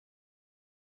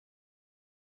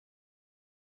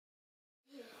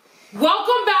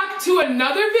Welcome back to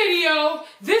another video.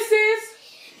 This is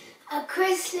a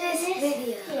Christmas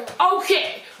video.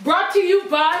 Okay, brought to you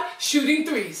by Shooting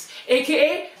Threes,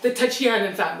 aka the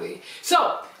Tachianan family.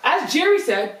 So, as Jerry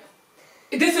said,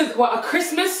 this is what, a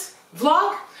Christmas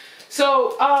vlog?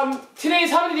 So, today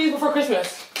is how many days before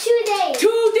Christmas? 2 days.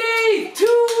 2 days!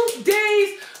 2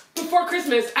 days before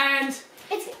Christmas. And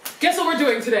guess what we're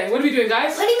doing today? What are we doing,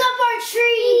 guys? Putting up our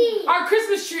tree. Our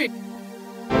Christmas tree.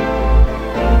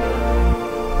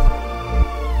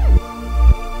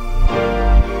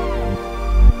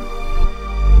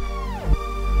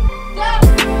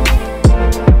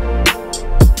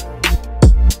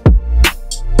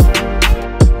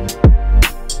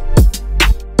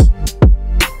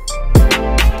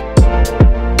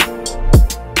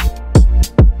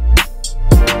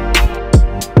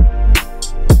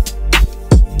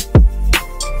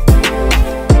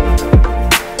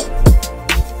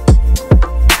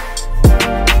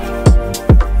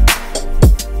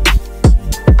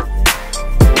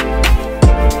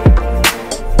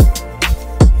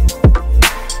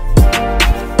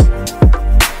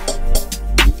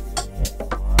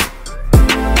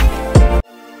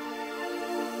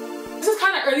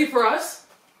 For us.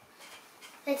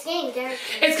 It's getting dark.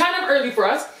 It's kind of early for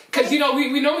us because you know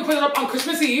we normally put it up on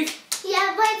Christmas Eve.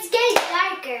 Yeah, but it's getting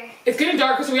darker. It's getting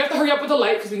darker, so we have to hurry up with the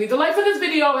light because we need the light for this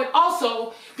video, and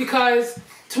also because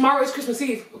tomorrow is Christmas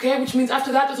Eve. Okay, which means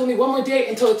after that there's only one more day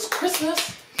until it's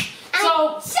Christmas.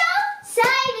 I'm so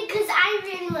excited because I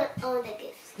really want all the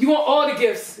gifts. You want all the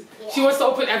gifts. Yeah. She wants to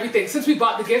open everything. Since we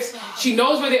bought the gifts, she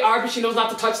knows where they are, but she knows not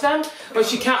to touch them. But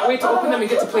she can't wait to open them and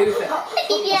get to play with it.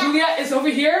 Yeah. Juliet is over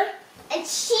here. And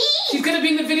she's gonna be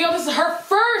in the video. This is her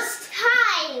first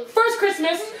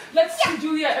Christmas. Let's see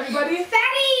Juliet, everybody.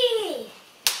 Ready!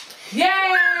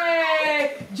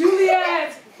 Yay!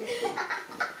 Juliet!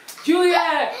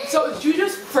 Juliet! So it's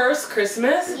Juju's first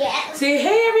Christmas. Yeah. Say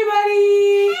hey,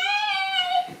 everybody!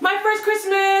 Hey! My first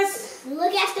Christmas!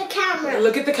 Look at the camera.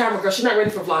 Look at the camera, girl. She's not ready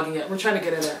for vlogging yet. We're trying to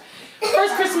get her there.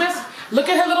 First Christmas. Look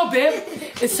at her little bib.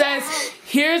 It says,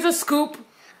 here's a scoop.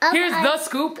 Here's the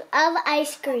scoop of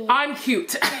ice cream. I'm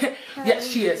cute. Yes,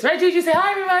 she is. Right, Juju? Say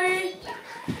hi, everybody.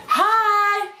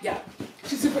 Hi. Yeah,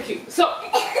 she's super cute. So,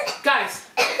 guys,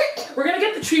 we're going to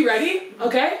get the tree ready,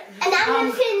 okay? And I'm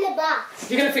going to fit in the box.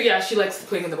 You're going to fit, yeah, she likes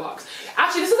playing in the box.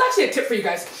 Actually, this is actually a tip for you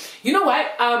guys. You know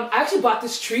what? I actually bought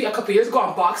this tree a couple years ago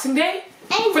on Boxing Day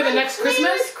for the next Christmas. When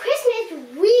it was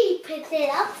Christmas, we picked it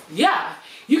up. Yeah.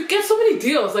 You get so many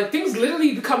deals. Like, things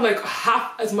literally become like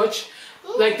half as much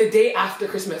like the day after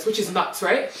Christmas, which is nuts,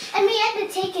 right? And we had to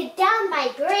take it down by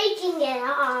breaking it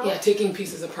off. Yeah, taking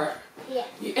pieces apart. Yeah.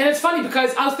 And it's funny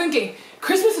because I was thinking,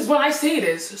 Christmas is when I say it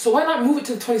is, so why not move it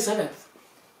to the 27th?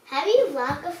 Have you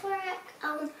vlogged before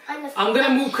on the I'm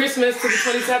gonna move Christmas to the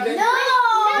 27th. No!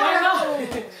 Why not?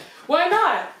 Why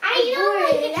not? I know.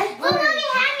 But Mommy,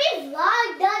 have you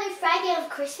vlogged the other Friday of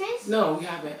Christmas? No, we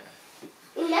haven't.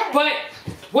 Never. But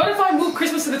what if I move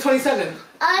Christmas to the 27th?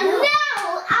 No!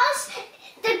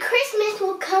 The Christmas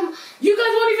will come. You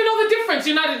guys won't even know the difference.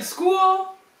 You're not in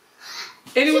school.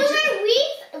 2 more weeks,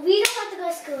 we don't have to go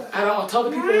to school. I don't know. Tell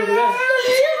the people over there. 2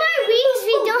 more weeks,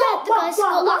 we don't have to go to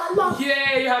school.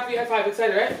 Yeah, you're happy, high five,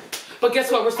 excited, right? But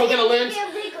guess what? We're still gonna learn.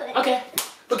 Okay.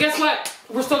 But guess what?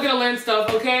 We're still gonna learn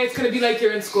stuff, okay? It's gonna be like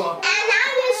you're in school. And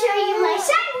I'm gonna show you my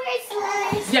sight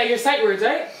words. Yeah, your sight words,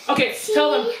 right? Okay,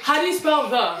 tell them. How do you spell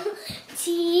the?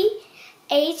 T-H-E.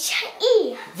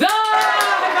 The!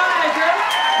 High five, girl.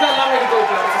 Got a long way to go,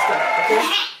 girl. It's a start, okay?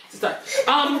 It's a start.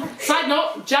 Side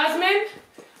note, Jasmine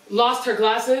lost her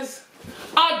glasses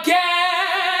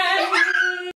again.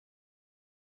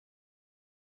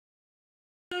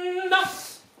 No.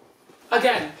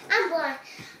 Again. I'm blind.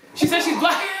 She said she's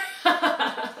blind.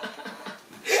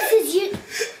 This is you.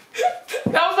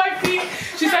 That was my feet.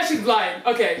 She said she's blind.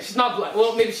 Okay, she's not blind.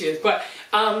 Well, maybe she is, but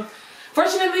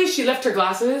fortunately, she left her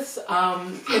glasses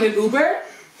in an Uber.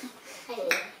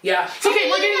 Yeah. It's okay,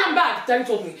 we're getting them back. Daddy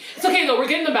told me. It's okay, though. We're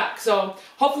getting them back. So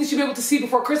hopefully she'll be able to see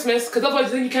before Christmas, because otherwise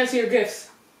then you can't see your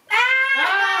gifts.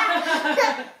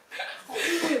 Ah!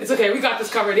 It's okay. We got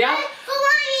this covered, yeah? But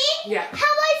Mommy, yeah. How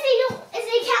about if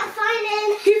they can't find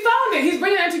it? He found it. He's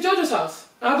bringing it to JoJo's house.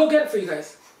 I'll go get it for you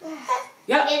guys.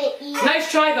 Yeah. Nice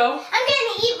try, though. I'm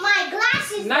gonna eat my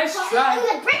glasses. Nice try.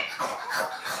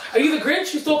 Are you the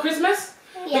Grinch who stole Christmas?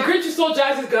 Yeah. The Grinch who stole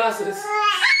Jazz's glasses.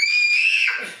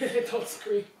 Don't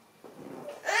scream.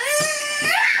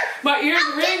 My ear's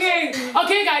ringing.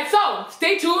 Okay, guys, so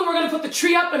stay tuned. We're going to put the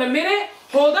tree up in a minute.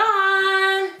 Hold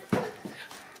on.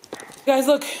 Guys,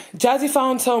 look. Jazzy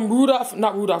found some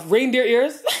reindeer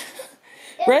ears.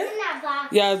 Right? It's in that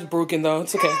box. Yeah, it's broken, though.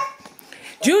 It's okay.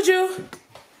 Juju.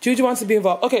 Juju wants to be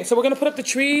involved. Okay, so we're gonna put up the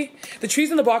tree. The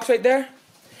tree's in the box right there.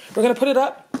 We're gonna put it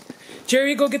up.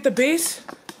 Jerry, go get the base.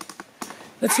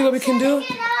 Let's see what we can do.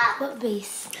 What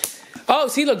base? Oh,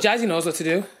 see, look, Jazzy knows what to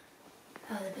do.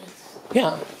 Oh, the base.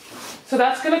 Yeah. So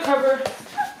that's gonna cover.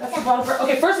 That's the bottom part.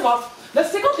 Okay, first of all,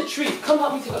 let's take out the tree. Come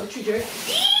help me take out the tree, Jerry.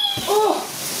 Oh,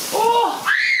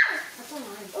 oh.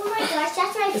 Oh my gosh,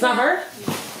 that's my. Is that hard?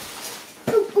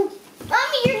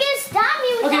 Mommy, you're gonna stop me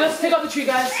with Okay, that. let's take out the tree,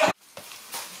 guys.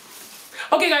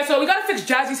 Okay, guys, so we gotta fix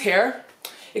Jazzy's hair.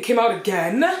 It came out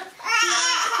again.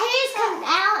 Hairs come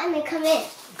out and they come in.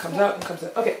 It comes out and comes in.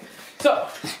 Okay, so.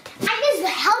 I just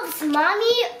helps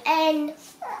mommy and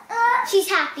she's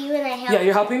happy when I help. Yeah,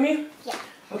 you're helping me? Yeah.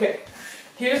 Okay,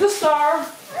 here's the star.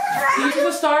 Here's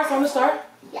the star, from the star.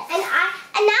 Yeah, and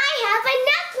I have a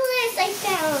necklace I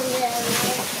found.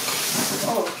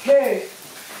 Okay.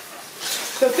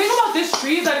 The thing about this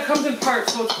tree is that it comes in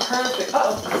parts, so it's perfect.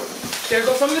 Uh-oh. There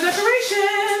goes some of the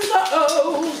decorations.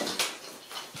 Uh-oh.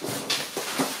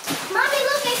 Mommy,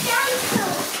 look, I found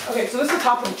some. Okay, so this is the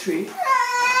top of the tree.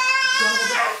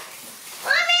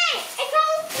 Mommy, I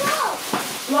found some.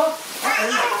 No?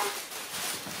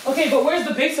 Uh-oh. Okay, but where's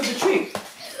the base of the tree?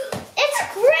 It's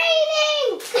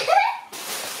raining.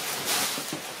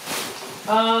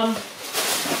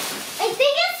 I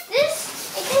think it's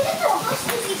this. I think it's supposed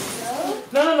to be so.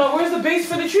 No. Where's the base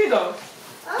for the tree, though?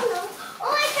 Oh no.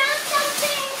 Oh, I found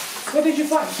something. What did you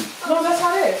find? No, that's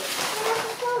not it.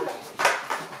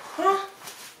 Huh?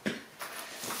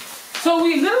 So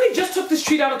we literally just took this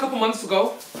tree down a couple months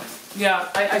ago. Yeah,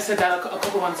 I said that a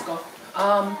couple months ago.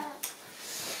 And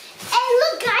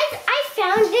look, guys, I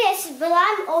found this, but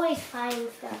I'm always finding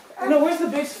stuff. No, where's the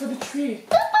base for the tree?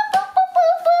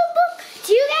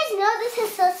 Do you guys know this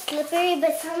is so slippery,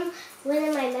 but some went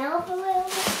in my mouth a little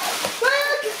bit?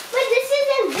 Look, but this is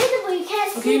invisible. You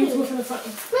can't Okay, see you me. need to move from the front.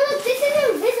 Look, this is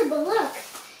invisible. Look,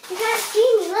 you can't see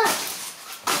me. Look,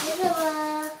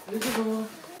 Invisible.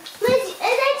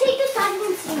 As I take this off, you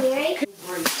can see me, right?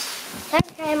 Great. Sorry,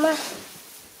 Grandma.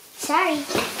 Sorry.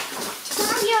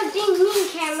 Stop your being mean,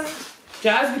 camera.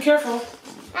 Jazz, be careful.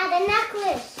 Ah, the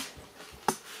necklace.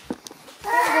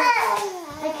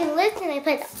 I can lift and I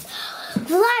put.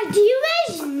 Vlog, do you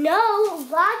guys know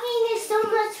vlogging is so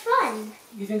much fun?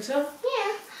 You think so?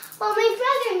 Yeah. Well, my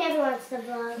brother never wants to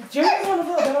vlog. Jerry's on the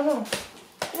vlog, I don't know.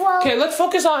 Well, Okay, let's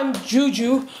focus on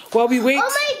Juju while we wait. oh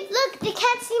my, look, they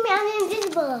can't see me. I'm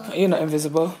invisible. You're not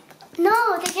invisible.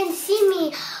 No, they can see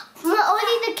me.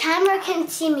 Only the camera can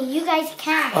see me. You guys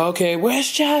can't. Okay, where's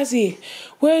Jazzy?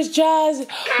 Where's Jazzy?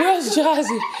 Where's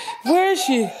Jazzy? Where is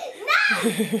she? No!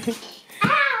 Ow,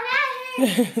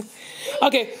 that hurt.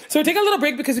 Okay, so we're taking a little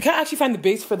break because we can't actually find the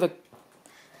base for the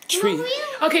tree. No, really?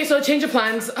 Okay, so change of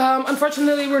plans.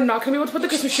 Unfortunately, we're not gonna be able to put the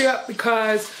Christmas tree up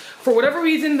because for whatever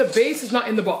reason, the base is not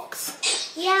in the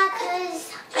box. Yeah,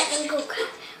 because I can go cry.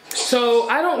 So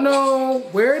I don't know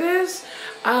where it is.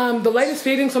 The light is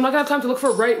fading, so I'm not gonna have time to look for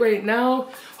it right now.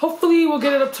 Hopefully, we'll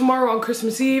get it up tomorrow on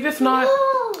Christmas Eve. If not,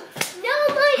 No,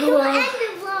 don't end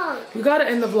the vlog. we gotta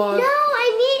end the vlog. No, I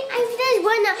just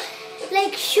wanna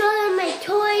like show them my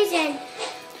toys and.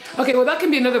 Okay, well that can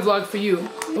be another vlog for you.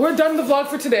 We're done with the vlog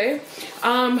for today.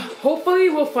 Hopefully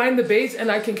we'll find the base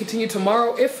and I can continue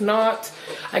tomorrow. If not,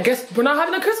 I guess we're not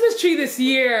having a Christmas tree this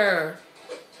year.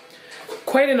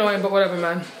 Quite annoying, but whatever,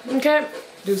 man. Okay,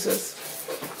 deuces.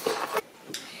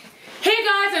 Hey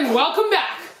guys, and welcome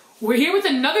back. We're here with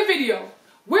another video.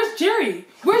 Where's Jerry?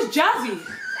 Where's Jazzy?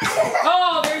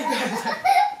 Oh, there you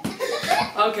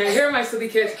go. Okay, here are my silly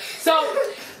kids. So,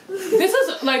 this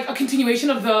is like a continuation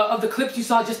of the clips you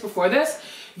saw just before this.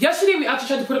 Yesterday we actually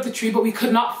tried to put up the tree, but we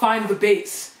could not find the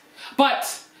base. But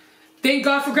thank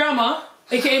God for Grandma,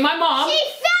 aka my mom.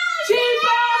 She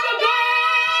found the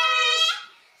base.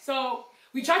 So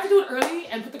we tried to do it early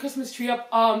and put the Christmas tree up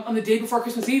on the day before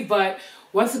Christmas Eve, but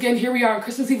once again here we are on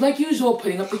Christmas Eve like usual,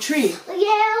 putting up the tree.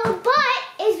 Yeah, but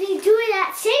if we do it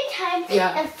at the same time,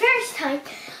 Yeah. the first time,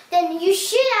 then you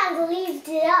should have left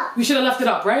it up. We should have left it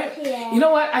up, right? Yeah. You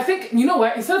know what? I think, you know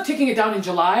what? Instead of taking it down in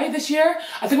July this year,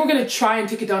 I think we're going to try and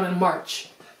take it down in March.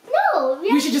 No.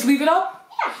 We should just leave it up?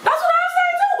 Yeah. That's what I was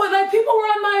saying too. But like people were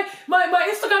on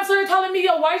my Instagram story telling me,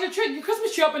 yo, why is your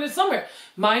Christmas tree up in the summer?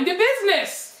 Mind your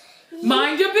business.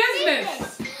 Mind your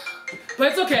business. But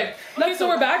it's okay. So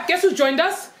we're back. Guess who joined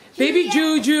us? Baby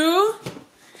Juju.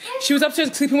 She was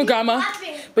upstairs sleeping with Grandma,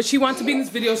 but she wanted to be in this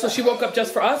video, so she woke up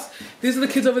just for us. These are the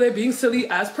kids over there being silly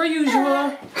as per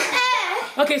usual.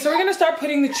 Okay, so we're gonna start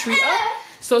putting the tree up.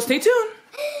 So stay tuned.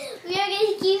 We are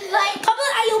gonna keep like. Come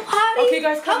on, are you party? Okay,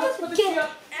 guys, come. Let's put the tree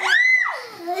up.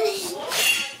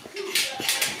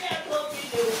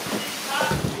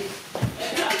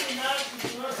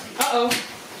 Uh-oh.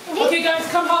 Okay, guys,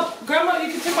 come help. Grandma,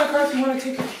 you can take my car if you want to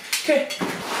take it. Okay,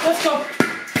 let's go.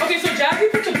 Okay, so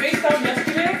Jazzy put the base down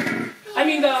yesterday. I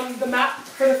mean, the mat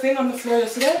for the thing on the floor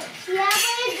yesterday. Yeah, but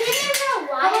it's been for a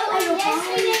while.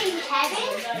 Yesterday was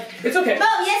heavy. It's okay. No,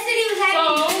 yesterday was heavy.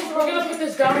 So, we're going to put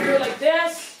this down here like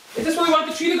this. Is this where we want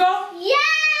the tree to go? Yeah!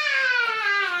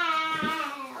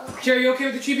 Jerry, you okay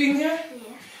with the tree being here?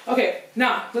 Yeah. Okay,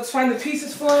 now, let's find the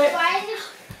pieces for it.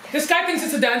 This guy thinks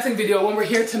it's a dancing video when we're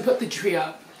here to put the tree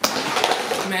up.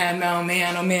 Man, oh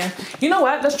man, oh man. You know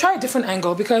what? Let's try a different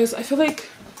angle because I feel like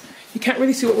you can't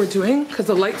really see what we're doing because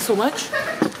the light's so much. Mom,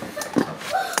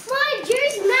 Jerry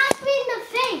smacked me in the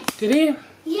face. Did he?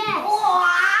 Yes.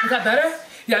 Is that better?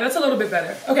 Yeah, that's a little bit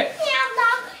better. Okay. Yeah,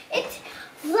 Mom, it's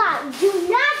vlog. Do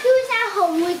not do this at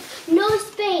home with no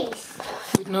space.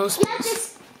 With no space. You have to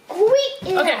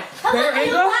squeak in Okay, better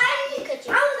angle?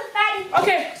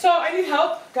 Okay, so I need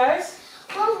help, guys.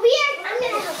 Well, I'm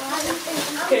gonna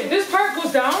help. Okay, this part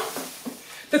goes down.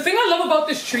 The thing I love about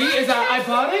this tree is that I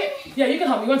bought it. Yeah, you can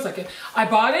help me 1 second. I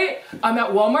bought it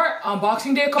at Walmart on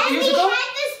Boxing Day a couple years ago. And we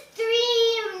had this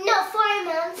 4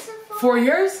 months. 4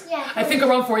 years? Yeah. I think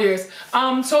around 4 years.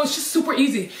 So it's just super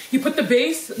easy. You put the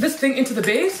base, this thing into the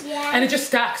base, and it just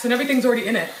stacks, and everything's already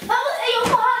in it.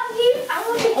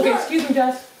 Okay, excuse me,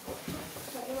 Jazz.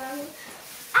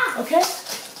 Okay?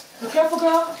 Be careful,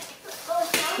 girl.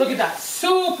 Look at that.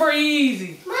 Super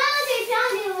easy. Mom, they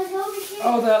found it. It was over here.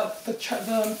 Oh,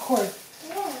 the cord.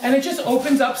 Yeah. And it just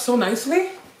opens up so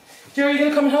nicely. Jerry, you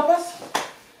gonna come and help us?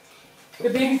 The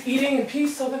baby's eating in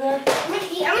peace over there. I'm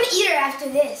gonna eat her after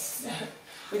this.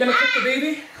 You're gonna cook the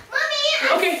baby?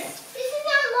 Mommy, okay. This is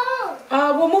not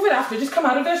long. We'll move it after. Just come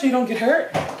out of there so you don't get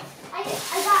hurt. I got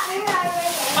hurt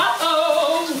already.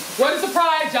 Uh-oh! What a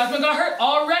surprise! Jasmine got hurt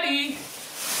already.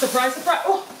 Surprise, surprise.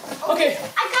 Oh, okay.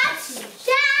 I got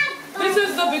stabbed. This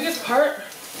is the biggest part.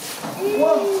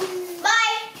 Whoa.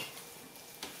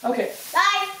 Bye. Okay.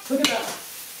 Bye. Look at that.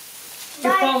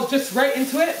 It falls just right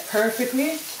into it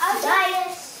perfectly.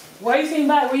 Bye. Why are you saying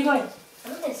bye? Where are you going?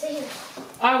 I'm gonna sit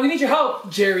here. We need your help,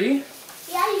 Jerry.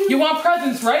 Yeah, you want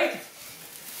presents, right?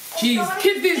 Jeez,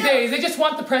 kids these days, they just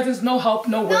want the presents, no help,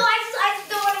 no work. No, I just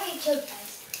don't want to get killed,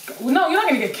 guys. Well, no, you're not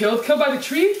gonna get killed. Killed by the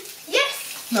tree?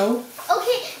 Yes. No.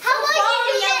 Okay, how about you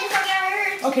do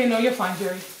this? Okay, no, you're fine,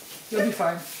 Jerry. You'll be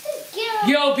fine. Yeah.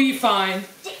 You'll be fine.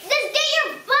 Just get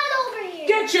your butt over here.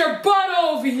 Get your butt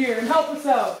over here and help us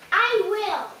out. I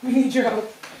will. We need your help.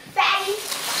 Fatty.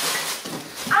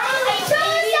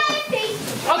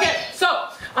 Okay, so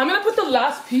I'm gonna put the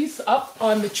last piece up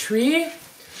on the tree.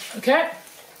 Okay?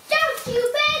 Don't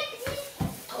you, baby?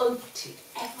 Don't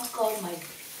ever call my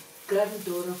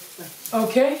granddaughter fatty.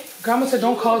 Okay? Grandma said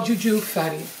don't call Juju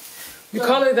fatty. We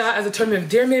call her that as a term of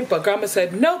endearment, but Grandma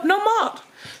said nope, no more.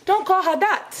 Don't call her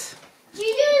that. Juju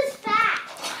is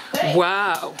fat.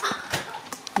 Wow.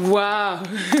 Wow.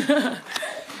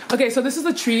 Okay, so this is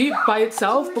the tree by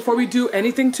itself before we do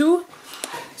anything to.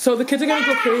 So the kids are gonna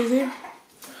go crazy.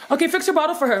 Okay, fix your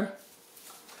bottle for her.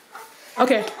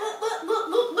 Okay. Are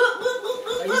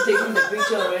you taking the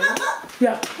picture right now?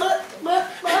 Yeah.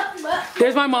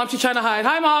 There's my mom. She's trying to hide.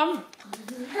 Hi, Mom.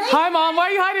 Hi, Mom. Why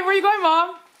are you hiding? Where are you going,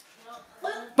 Mom?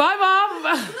 Bye,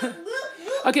 Mom.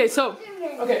 Okay, so.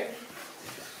 Okay,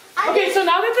 so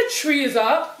now that the tree is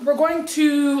up, we're going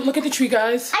to look at the tree,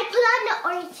 guys. I put on the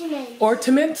ornaments.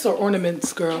 Ornaments or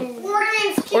ornaments, girl?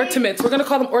 Ornaments. Ornaments. We're going to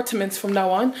call them ornaments from now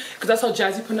on, because that's how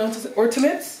Jazzy pronounces it.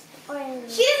 Ornaments?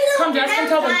 Come, Jazz, come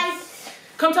tell them.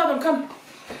 Come tell them, come.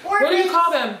 What do you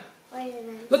call them?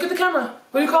 Ornaments. Look at the camera.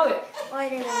 What do you call it?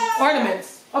 Ornaments.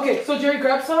 Ornaments. Okay, so Jerry,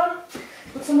 grab some.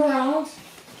 Put some around.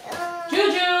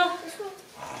 Juju.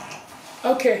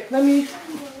 Okay, let me.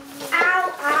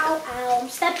 Ow, ow, ow. I'm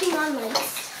stepping on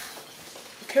lights.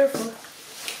 Be careful.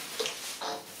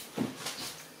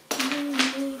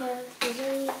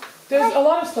 There's a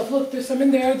lot of stuff. Look, there's some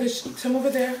in there. There's some over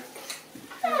there.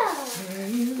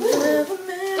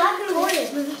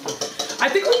 I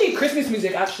think we need Christmas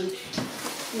music, actually.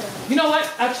 No. You know what?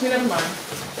 Actually, never mind.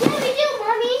 Yeah, we do,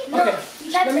 Mommy. Okay,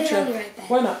 let me try. Right back.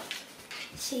 Why not?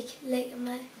 Shake, like,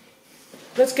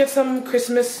 Let's get some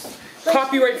Christmas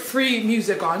copyright-free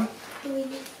music on. We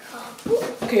need to call.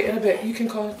 Okay, in a bit. You can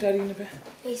call Daddy in a bit.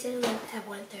 They said it was at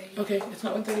 1:30. Okay, it's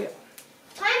not 1:30 yet.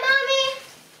 Hi, Mommy.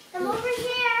 I'm over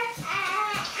here.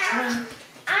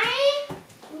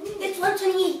 It's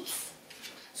 1:28.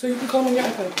 So you can call me on your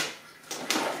iPad.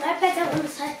 My iPad's out on the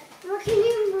side. Well, can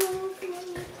you move?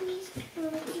 Please?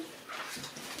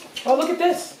 Oh, look at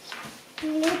this.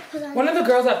 One of the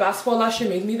girls at basketball last year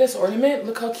made me this ornament.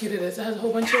 Look how cute it is. It has a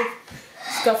whole bunch of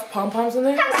stuffed pom-poms in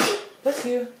there. Bless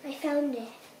you. I found it.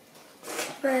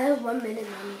 I have 1 minute,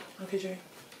 Mommy. Okay, Jerry.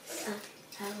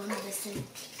 I want to listen.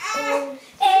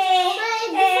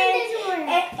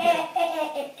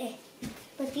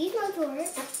 But these ones will work.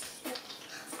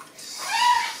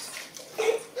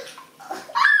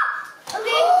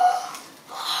 Okay.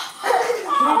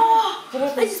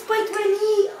 I just spiked my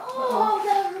knee. Oh,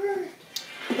 that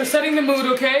hurt. We're setting the mood,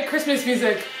 okay? Christmas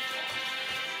music.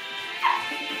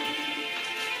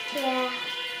 Yeah.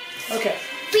 Okay.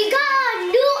 We got a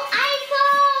new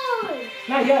iPhone.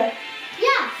 Not yet.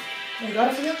 Yeah. You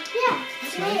got it for you? Yeah.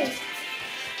 It is.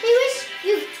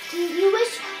 You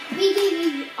wish we gave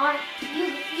you our.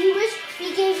 You wish we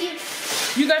gave you.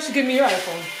 You guys should give me your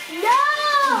iPhone. No.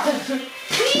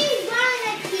 We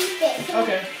wanna keep it.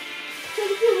 Okay. So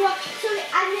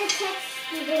I'm gonna text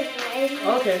you this, right?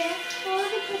 Okay. So let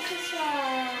me put this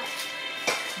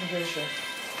I'm very sure.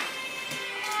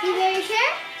 You very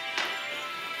sure?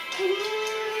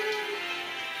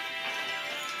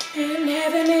 In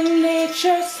heaven and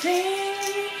nature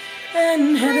sing,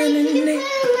 and heaven and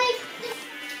nature. Like this.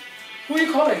 Who are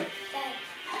you calling? Dad.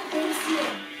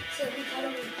 So we call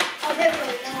him. Oh, there we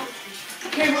go.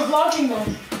 Okay, we're vlogging though.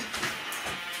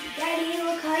 Daddy,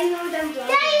 look how you know them vlogging.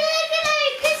 Daddy, look at our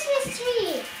Christmas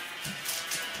tree.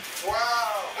 Wow.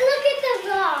 And look at the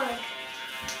vlog.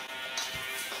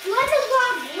 You want to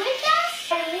vlog with us?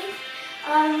 Daddy,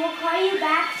 we'll call you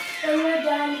back when we're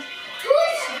done.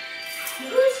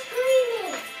 Who's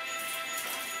screaming?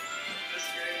 Just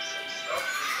getting some stuff,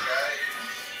 guys.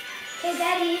 Hey,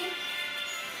 Daddy.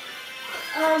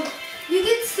 You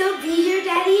can still be here,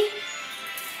 Daddy.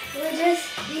 We'll just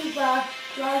be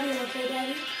vlogging, okay,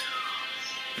 Daddy?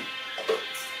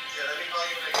 Yeah, let me call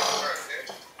you when I get to work, okay?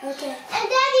 Okay. And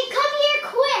Daddy, come here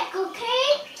quick, okay?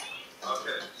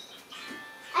 Okay.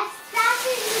 As fast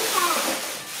as you can.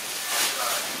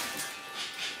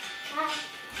 Bye.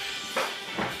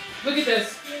 Look at this.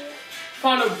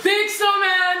 Found a big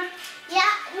snowman.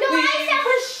 Yeah, no, We I found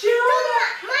pushed you. No,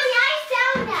 Mommy, I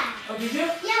found that. Oh, did you?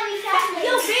 Yeah, we found it.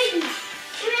 Yo, baby.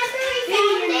 Remember we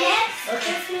found it?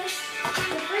 Okay. Christmas.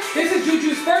 The first This is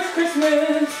Juju's first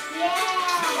Christmas. Yeah.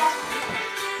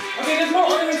 Okay, there's more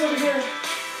ornaments over here.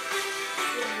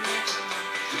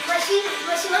 But she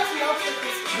wants milk for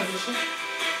Christmas. Oh, is she?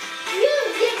 You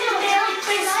get the milk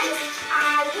for lunch.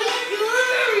 I get your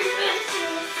Christmas.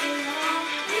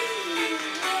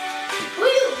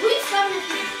 We found it.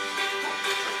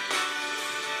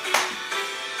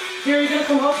 Here, are you gonna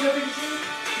come help? You have to get you?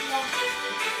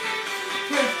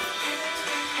 Here.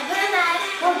 I put a knife.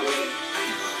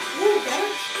 Ooh,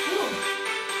 that's cool.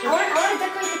 I want to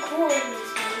decorate the cool ones.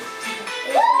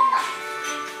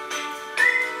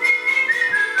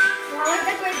 I want to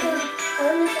decorate the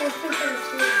ornaments and put them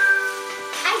too.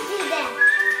 I did that.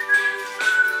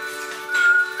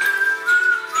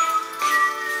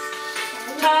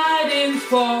 Tidings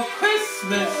for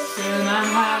Christmas, and I'm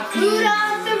happy.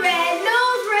 Rudolph the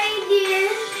red-nosed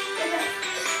reindeer.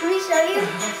 Let me show you.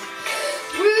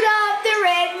 Rudolph the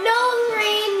red-nosed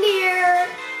reindeer.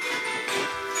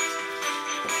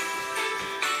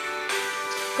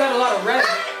 Got a lot of red.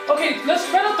 Okay, let's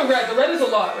spread out the red. The red is a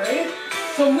lot, right?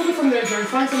 So move it from there, Jerry.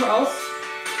 Find somewhere else.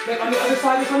 Like on the other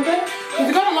side or something. Because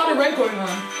we got a lot of red going on.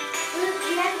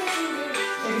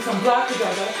 Maybe some black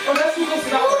together. Oh, that's too close to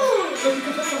that one. So you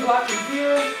can put some black in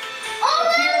here. Oh,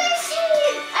 let me see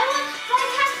it. I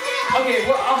can't put it up. Okay,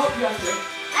 well, I'll help you after.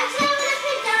 Actually, I'm gonna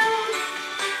put it down.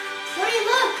 Mommy,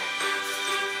 look.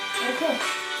 Okay.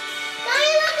 Mommy,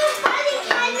 look, I'm finding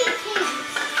candy canes.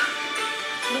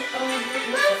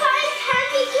 I'm finding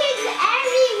candy canes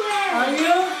everywhere. Are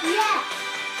you? Yeah.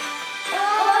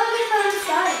 Oh, let me put on the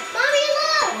side. Mommy,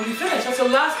 look. When you finish, that's the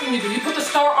last thing you do. You put the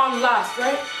star on last,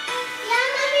 right? Yeah,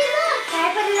 Mommy, look. Can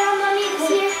I put it on, Mommy, this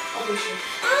here? Okay, sure.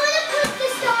 I want to put the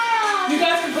star on. You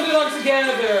guys can put it on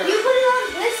together. You put it on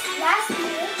this last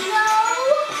year. No.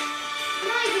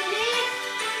 No, I didn't.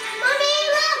 Mommy,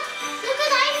 look. Look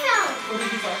what I found. What did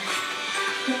you find?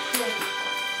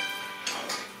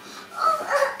 Oh,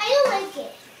 I don't like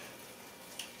it.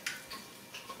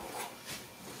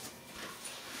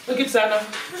 Look at Santa.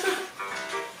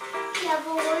 Yeah,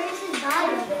 but where is his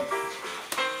body?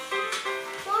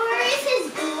 But where is his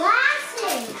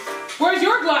glasses? Where's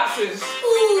your glasses? Ooh.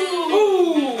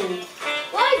 Ooh.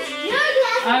 Where's your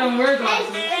glasses? I don't wear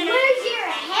glasses. And where's your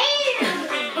hair?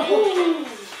 Ooh.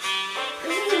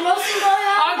 This is the most going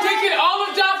on. I'm taking all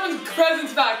of Jocelyn's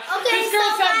presents back. Okay, This girl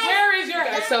so said, guys- where is your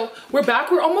hair? So we're back.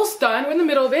 We're almost done. We're in the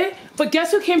middle of it. But guess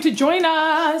who came to join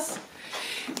us?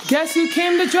 Guess who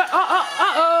came to join?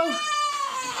 Uh-oh.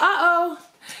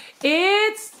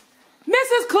 It's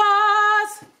Mrs.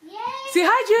 Claus. Yay. Say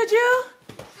hi,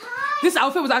 Juju. Hi. This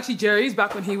outfit was actually Jerry's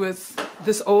back when he was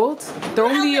this old. They're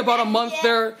only about a month.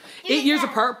 They're 8 years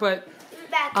apart, but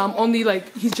only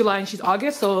like he's July and she's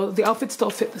August, so the outfits still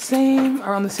fit the same,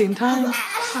 around the same time.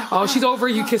 Oh, she's over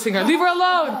you kissing her. Leave her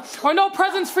alone, or no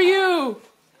presents for you.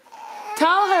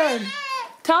 Tell her.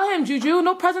 Tell him, Juju,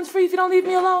 no presents for you if you don't leave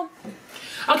me alone.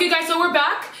 Okay, guys, so we're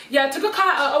back. Yeah, it took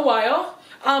a while.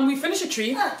 We finished a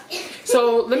tree.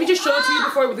 So let me just show it to you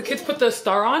before the kids put the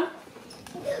star on.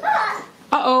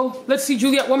 Uh-oh. Let's see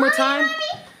Juliet one more time.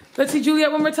 Let's see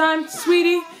Juliet one more time.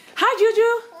 Sweetie. Hi,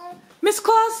 Juju. Miss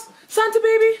Claus. Santa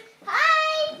baby.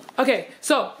 Hi. Okay,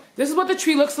 so this is what the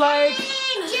tree looks like.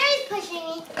 Jerry's pushing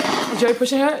me. Jerry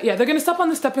pushing her? Yeah, they're going to step on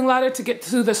the stepping ladder to get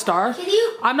to the star.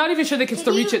 I'm not even sure they can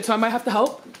still reach it, so I might have to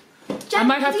help. I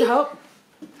might have to help.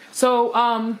 So,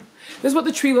 this is what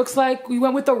the tree looks like. We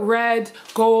went with the red,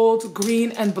 gold,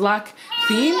 green, and black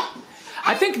theme.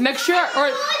 I think next year,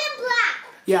 or...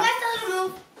 Yeah.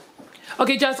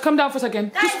 Okay, Jess, come down for a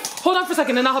second. Just hold on for a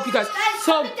second and I'll help you guys.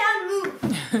 So,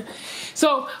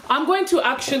 so I'm going to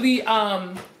actually,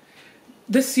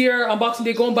 this year on Boxing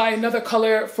Day, go and buy another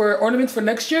color for ornaments for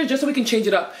next year, just so we can change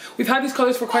it up. We've had these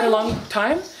colors for quite a long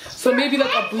time. So maybe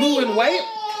like a blue and white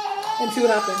and see what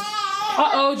happens.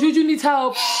 Uh-oh, Juju needs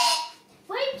help.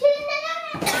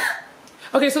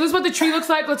 Okay, so this is what the tree looks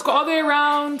like. Let's go all the way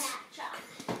around.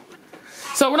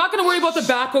 So we're not going to worry about the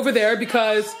back over there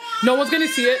because no one's going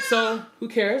to see it, so who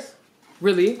cares?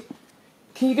 Really?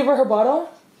 Can you give her her bottle?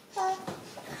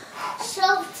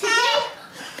 So today,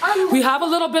 we have a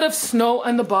little bit of snow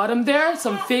on the bottom there,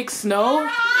 some fake snow.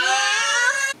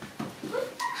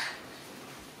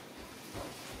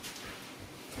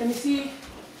 Let me see.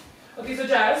 Okay, so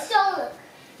Jazz,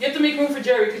 you have to make room for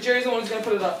Jerry because Jerry's the one who's going to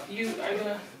put it up. You are going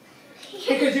to...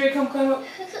 Okay, Jerry, come up.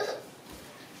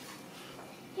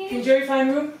 Can Jerry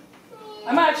find room?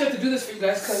 I might actually have to do this for you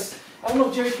guys because I don't know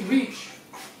if Jerry can reach.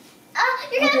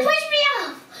 You're going to push me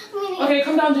off. Okay,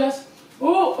 come down, Jess.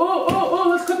 Oh,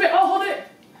 let's clip it. Oh, hold it.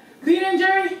 Lean in,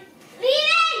 Jerry.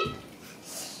 Lean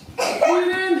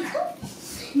in.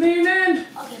 Lean in.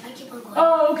 Okay, if I keep on going.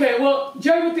 Oh, okay. Well,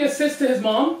 Jerry with the assist to his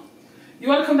mom. You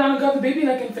want to come down and grab the baby and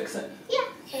I can fix it? Yeah.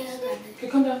 Okay, I'll grab it. Okay,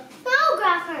 come down. No,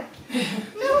 grab her.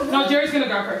 No, Jerry's going to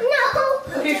grab her. No.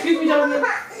 Okay, excuse me, gentlemen.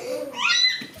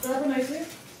 Grab her nicely.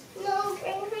 No,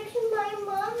 bring her to my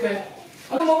mom. Okay.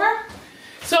 I'll come over.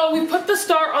 So we put the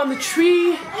star on the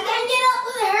tree. I can't get up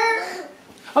with her.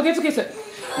 Okay, it's okay, sit.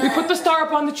 We put the star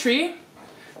up on the tree.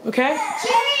 Okay?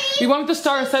 Jerry, we went with the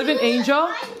star instead of an angel.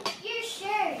 Your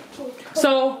shirt.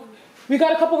 So we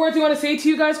got a couple words we want to say to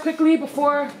you guys quickly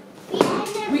before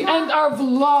we end our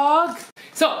vlog.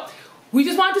 So we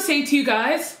just wanted to say to you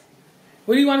guys,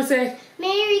 what do you want to say?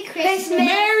 Merry Christmas.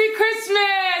 Merry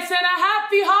Christmas and a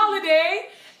happy holiday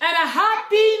and a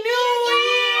happy new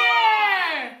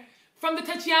year from the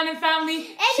Tatiana family. And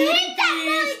hit that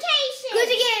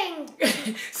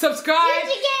notification. Subscribe.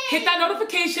 Hit that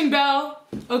notification bell.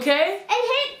 Okay? And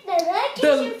hit the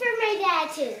notification for my dad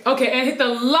too. Okay, and hit the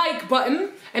like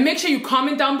button and make sure you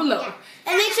comment down below. Yeah.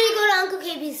 And make sure you go to Uncle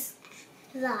KB's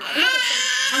vlog.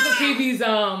 Uncle KB's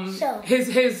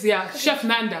his Chef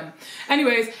Mandem.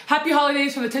 Anyways, happy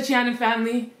holidays from the Tatiana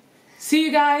family. See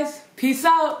you guys. Peace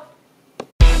out.